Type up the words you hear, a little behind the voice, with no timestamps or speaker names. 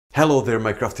Hello there,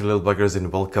 my crafty little buggers,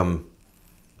 and welcome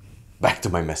back to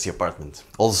my messy apartment.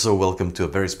 Also, welcome to a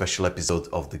very special episode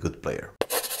of The Good Player.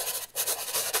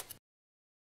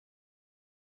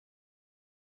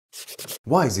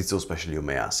 Why is it so special, you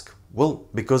may ask? Well,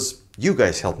 because you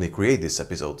guys helped me create this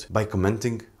episode by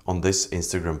commenting on this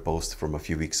Instagram post from a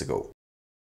few weeks ago.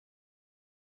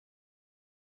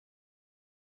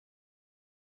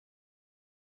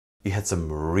 You had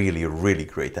some really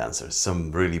great answers.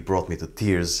 Some really brought me to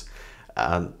tears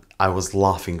and I was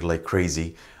laughing like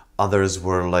crazy. Others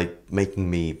were like making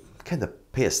me kind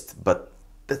of pissed, but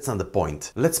that's not the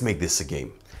point. Let's make this a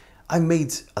game. I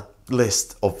made a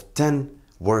list of 10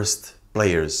 worst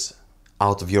players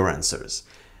out of your answers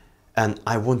and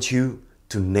I want you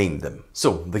to name them.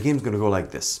 So the game's gonna go like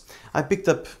this. I picked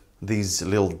up these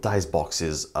little dice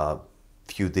boxes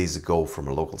few days ago from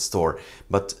a local store,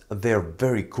 but they're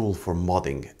very cool for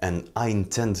modding and I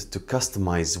intend to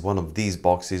customize one of these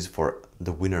boxes for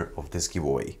the winner of this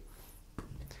giveaway.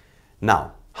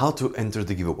 Now, how to enter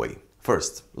the giveaway?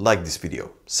 First, like this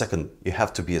video. Second, you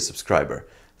have to be a subscriber.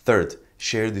 Third,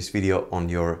 share this video on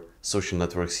your social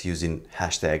networks using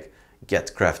hashtag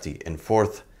 #GetCrafty. And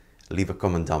fourth, leave a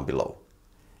comment down below.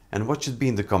 And what should be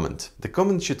in the comment? The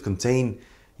comment should contain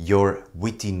your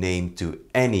witty name to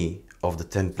any of the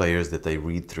 10 players that I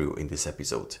read through in this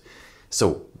episode.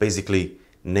 So basically,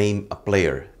 name a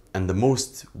player, and the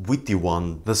most witty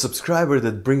one, the subscriber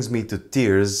that brings me to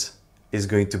tears, is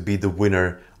going to be the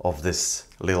winner of this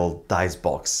little dice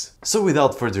box. So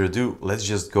without further ado, let's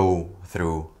just go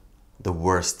through the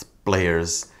worst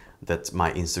players that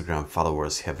my Instagram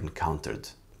followers have encountered.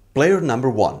 Player number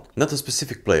 1. Not a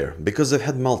specific player, because I've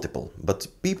had multiple, but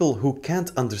people who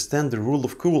can't understand the rule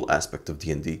of cool aspect of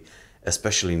D&D,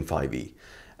 especially in 5e,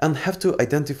 and have to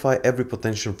identify every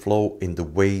potential flaw in the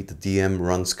way the DM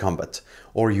runs combat,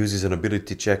 or uses an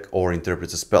ability check or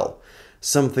interprets a spell.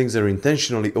 Some things are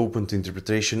intentionally open to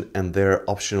interpretation and they're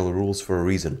optional rules for a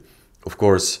reason. Of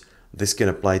course, this can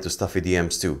apply to stuffy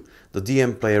DMs too. The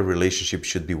DM-player relationship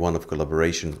should be one of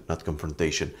collaboration, not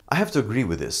confrontation. I have to agree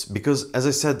with this, because as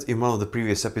I said in one of the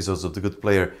previous episodes of The Good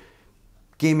Player,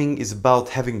 gaming is about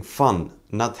having fun,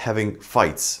 not having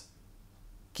fights.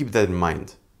 Keep that in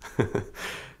mind.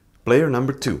 Player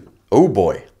number 2. Oh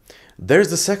boy. There's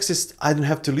the sexist "I don't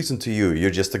have to listen to you,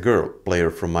 you're just a girl" player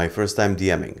from my first time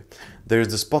DMing. There's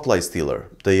the spotlight stealer,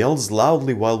 the yells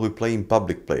loudly while we play in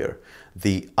public player,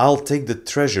 the "I'll take the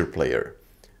treasure" player,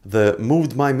 the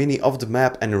moved my mini off the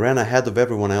map and ran ahead of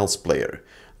everyone else player,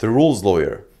 the rules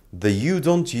lawyer, the "you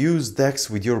don't use dex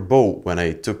with your bow when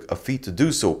I took a feat to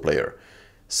do so" player.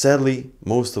 Sadly,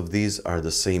 most of these are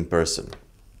the same person.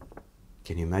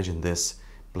 Can you imagine this?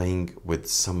 Playing with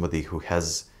somebody who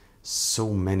has so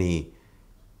many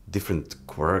different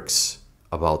quirks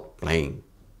about playing.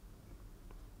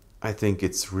 I think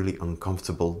it's really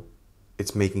uncomfortable.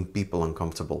 It's making people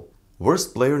uncomfortable.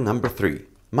 Worst player number 3.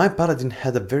 My paladin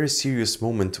had a very serious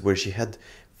moment where she had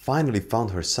finally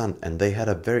found her son and they had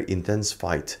a very intense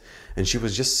fight. And she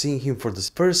was just seeing him for the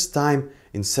first time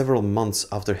in several months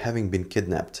after having been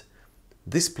kidnapped.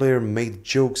 This player made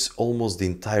jokes almost the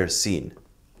entire scene.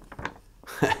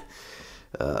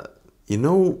 You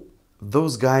know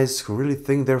those guys who really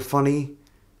think they're funny,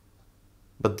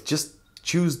 but just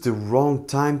choose the wrong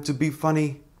time to be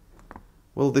funny?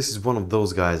 Well, this is one of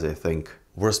those guys, I think.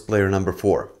 Worst player number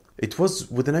 4. It was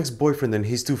with an ex-boyfriend and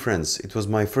his 2 friends. It was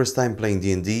my first time playing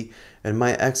D&D, and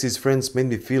my ex's friends made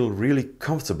me feel really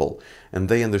comfortable, and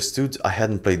they understood I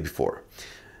hadn't played before.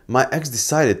 My ex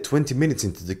decided 20 minutes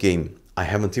into the game, I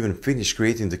haven't even finished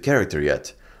creating the character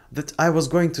yet, that I was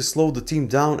going to slow the team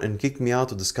down and kick me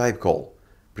out of the Skype call.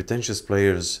 Pretentious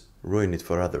players ruin it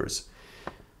for others.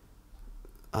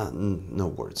 No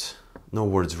words. No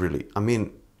words really. I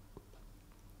mean,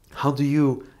 how do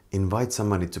you invite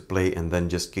somebody to play and then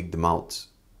just kick them out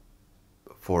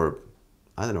for,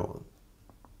 I don't know,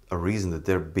 a reason that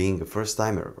they're being a first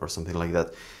timer or something like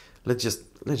that? Let's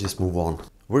just move on.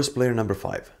 Worst player number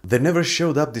 5. They never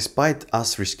showed up despite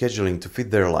us rescheduling to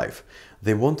fit their life.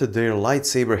 They wanted their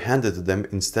lightsaber handed to them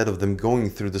instead of them going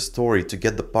through the story to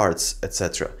get the parts,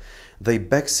 etc. They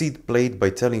backseat played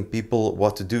by telling people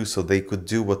what to do so they could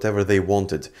do whatever they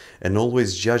wanted, and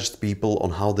always judged people on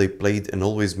how they played and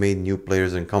always made new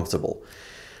players uncomfortable.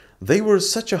 They were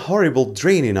such a horrible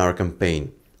drain in our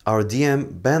campaign. Our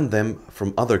DM banned them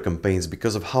from other campaigns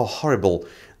because of how horrible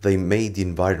they made the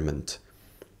environment.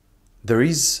 There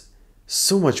is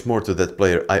so much more to that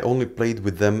player. I only played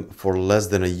with them for less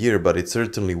than a year, but it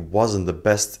certainly wasn't the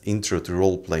best intro to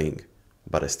role-playing.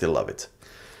 But I still love it.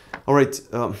 Alright,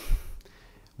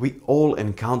 We all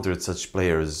encountered such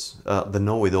players, the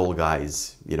know-it-all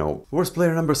guys, you know. Worst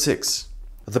player number 6.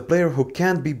 The player who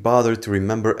can't be bothered to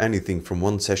remember anything from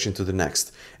one session to the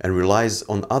next and relies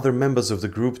on other members of the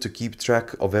group to keep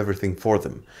track of everything for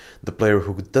them. The player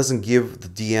who doesn't give the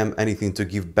DM anything to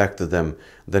give back to them,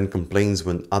 then complains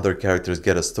when other characters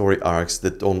get a story arcs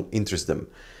that don't interest them.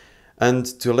 And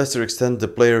to a lesser extent, the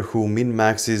player who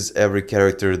min-maxes every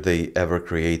character they ever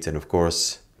create, and of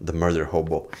course, the murder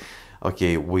hobo.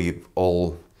 Okay, we've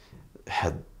all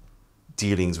had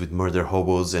dealings with murder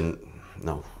hobos, and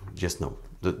no, just no.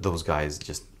 Those guys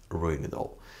just ruin it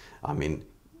all. I mean,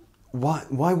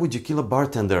 why would you kill a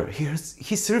bartender?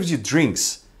 He serves you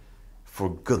drinks. For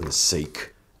goodness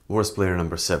sake. Worst player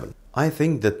number 7. I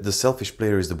think that the selfish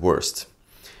player is the worst.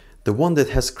 The one that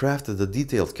has crafted a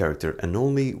detailed character and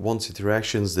only wants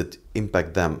interactions that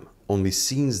impact them, only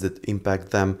scenes that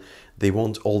impact them. They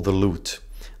want all the loot.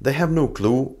 They have no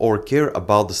clue or care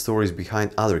about the stories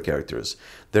behind other characters.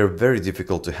 They're very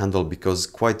difficult to handle because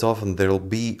quite often they'll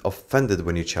be offended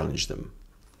when you challenge them.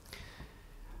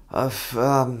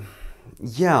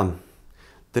 Yeah,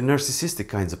 the narcissistic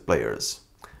kinds of players.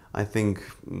 I think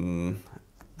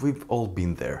we've all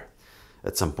been there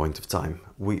at some point of time.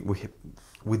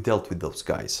 We dealt with those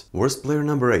guys. Worst player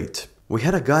number 8. We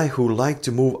had a guy who liked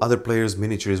to move other players'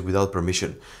 miniatures without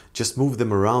permission, just move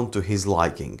them around to his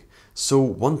liking. So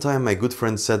one time my good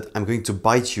friend said, "I'm going to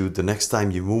bite you the next time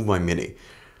you move my mini."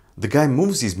 The guy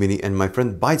moves his mini and my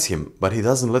friend bites him, but he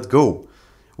doesn't let go.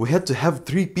 We had to have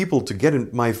 3 people to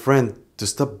get my friend to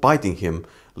stop biting him,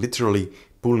 literally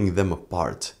pulling them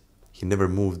apart. He never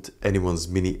moved anyone's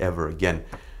mini ever again.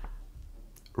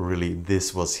 Really,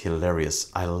 this was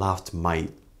hilarious. I laughed my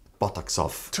buttocks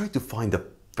off. Try to find a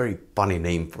very funny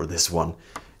name for this one.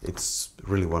 It's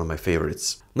really one of my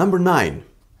favorites. Number 9.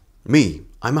 Me.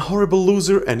 I'm a horrible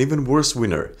loser and even worse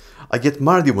winner. I get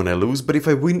mardy when I lose, but if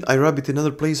I win, I rub it in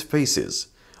other players' faces.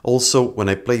 Also, when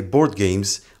I play board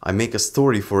games, I make a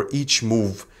story for each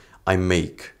move I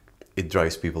make. It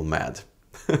drives people mad.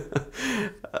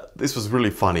 This was really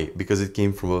funny because it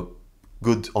came from a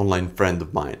good online friend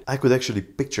of mine. I could actually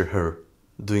picture her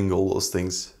doing all those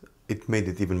things. It made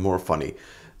it even more funny.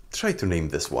 Try to name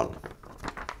this one.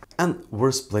 And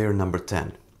worst player number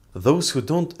 10. Those who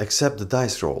don't accept the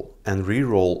dice roll and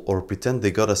re-roll or pretend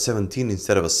they got a 17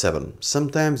 instead of a 7.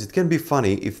 Sometimes it can be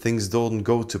funny if things don't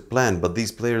go to plan, but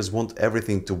these players want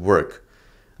everything to work.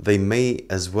 They may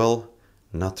as well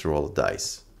not roll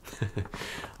dice.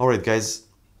 Alright guys,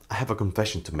 I have a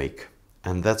confession to make,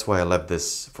 and that's why I left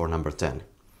this for number 10.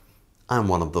 I'm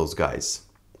one of those guys.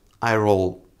 I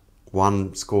roll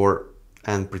one score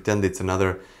and pretend it's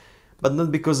another, but not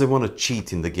because I want to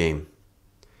cheat in the game.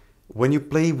 When you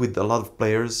play with a lot of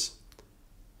players,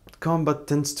 combat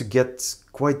tends to get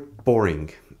quite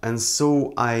boring, and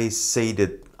so I say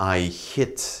that I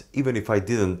hit, even if I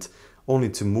didn't, only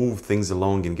to move things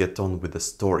along and get on with the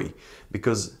story,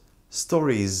 because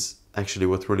story is actually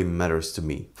what really matters to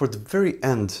me. For the very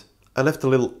end, I left a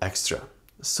little extra,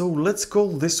 so let's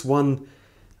call this one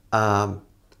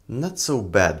not so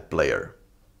bad player,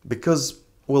 because,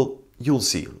 well, you'll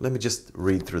see. Let me just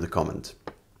read through the comment.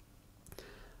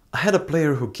 I had a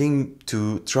player who came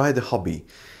to try the hobby,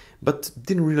 but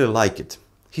didn't really like it.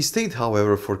 He stayed,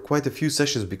 however, for quite a few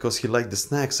sessions because he liked the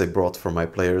snacks I brought for my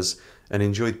players and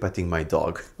enjoyed petting my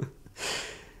dog.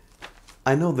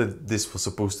 I know that this was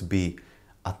supposed to be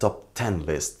a top 10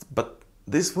 list, but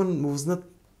this one was not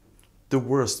the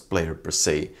worst player per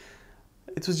se.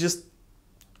 It was just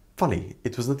funny.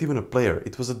 It was not even a player,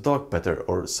 it was a dog petter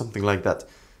or something like that.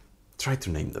 Try to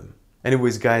name them.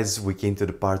 Anyways guys, we came to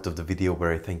the part of the video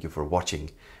where I thank you for watching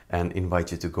and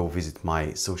invite you to go visit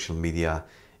my social media,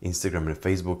 Instagram and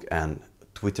Facebook and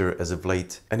Twitter as of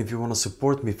late. And if you want to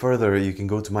support me further, you can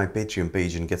go to my Patreon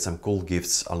page and get some cool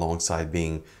gifts alongside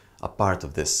being a part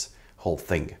of this whole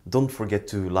thing. Don't forget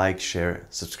to like, share,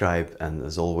 subscribe, and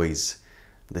as always,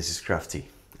 this is Crafty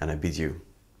and I bid you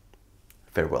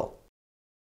farewell.